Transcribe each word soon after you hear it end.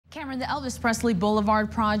Cameron, the Elvis Presley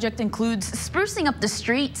Boulevard project includes sprucing up the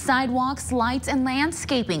street, sidewalks, lights, and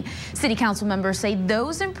landscaping. City council members say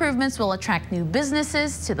those improvements will attract new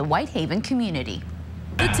businesses to the Whitehaven community.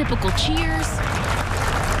 The typical cheers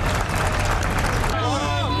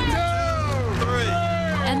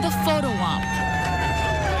and the photo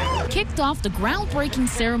op kicked off the groundbreaking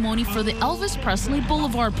ceremony for the Elvis Presley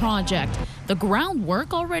Boulevard project. The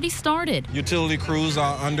groundwork already started. Utility crews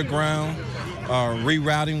are underground,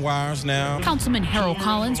 rerouting wires now. Councilman Harold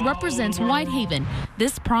Collins represents Whitehaven.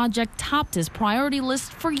 This project topped his priority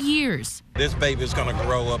list for years. This baby is going to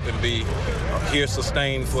grow up and be here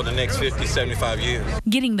sustained for the next 50, 75 years.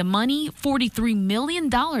 Getting the money, $43 million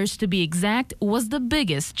to be exact, was the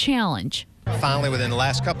biggest challenge. Finally, within the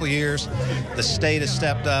last couple of years, the state has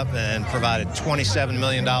stepped up and provided $27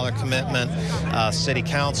 million commitment. City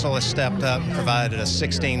Council has stepped up and provided a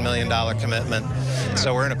 $16 million commitment.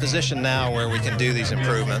 So we're in a position now where we can do these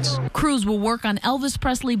improvements. Crews will work on Elvis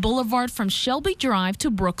Presley Boulevard from Shelby Drive to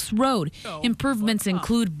Brooks Road. Improvements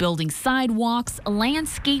include building sidewalks,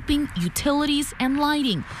 landscaping, utilities, and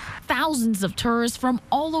lighting. Thousands of tourists from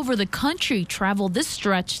all over the country travel this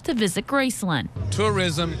stretch to visit Graceland.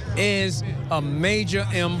 Tourism is a major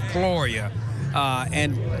employer,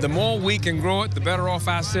 and the more we can grow it, the better off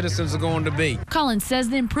our citizens are going to be. Collins says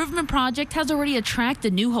the improvement project has already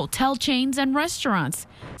attracted new hotel chains and restaurants,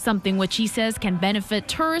 something which he says can benefit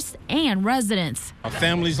tourists and residents.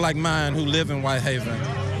 Families like mine who live in Whitehaven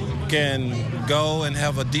can go and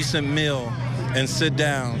have a decent meal and sit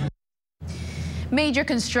down. Major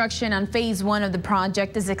construction on phase 1 of the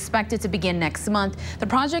project is expected to begin next month. The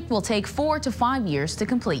project will take 4 to 5 years to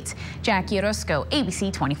complete. Jackie Orozco,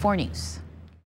 ABC 24 News.